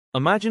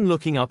Imagine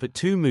looking up at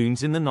two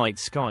moons in the night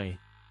sky.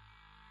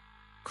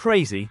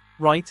 Crazy,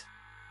 right?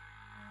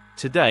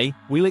 Today,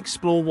 we'll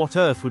explore what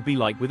Earth would be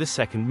like with a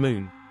second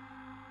moon.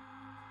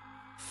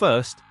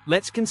 First,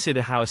 let's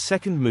consider how a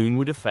second moon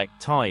would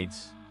affect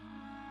tides.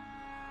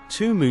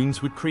 Two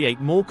moons would create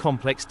more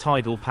complex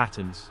tidal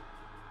patterns.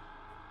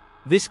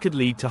 This could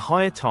lead to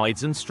higher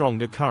tides and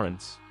stronger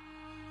currents.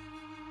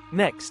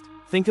 Next,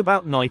 think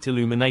about night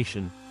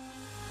illumination.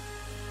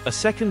 A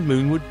second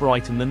moon would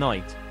brighten the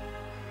night.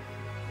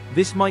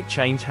 This might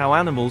change how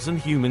animals and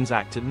humans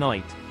act at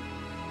night.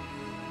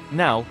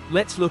 Now,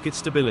 let's look at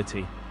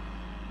stability.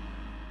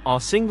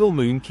 Our single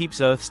moon keeps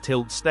Earth's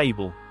tilt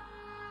stable.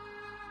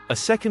 A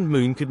second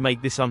moon could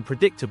make this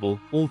unpredictable,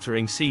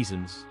 altering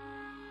seasons.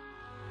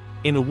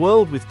 In a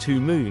world with two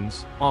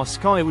moons, our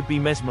sky would be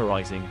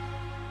mesmerizing.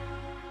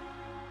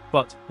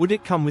 But, would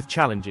it come with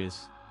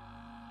challenges?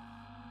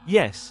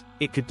 Yes,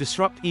 it could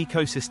disrupt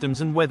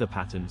ecosystems and weather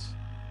patterns.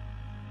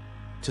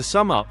 To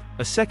sum up,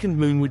 a second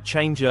moon would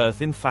change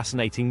Earth in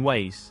fascinating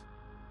ways.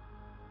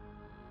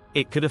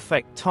 It could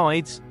affect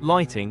tides,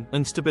 lighting,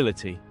 and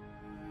stability.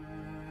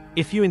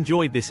 If you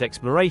enjoyed this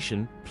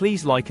exploration,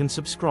 please like and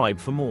subscribe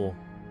for more.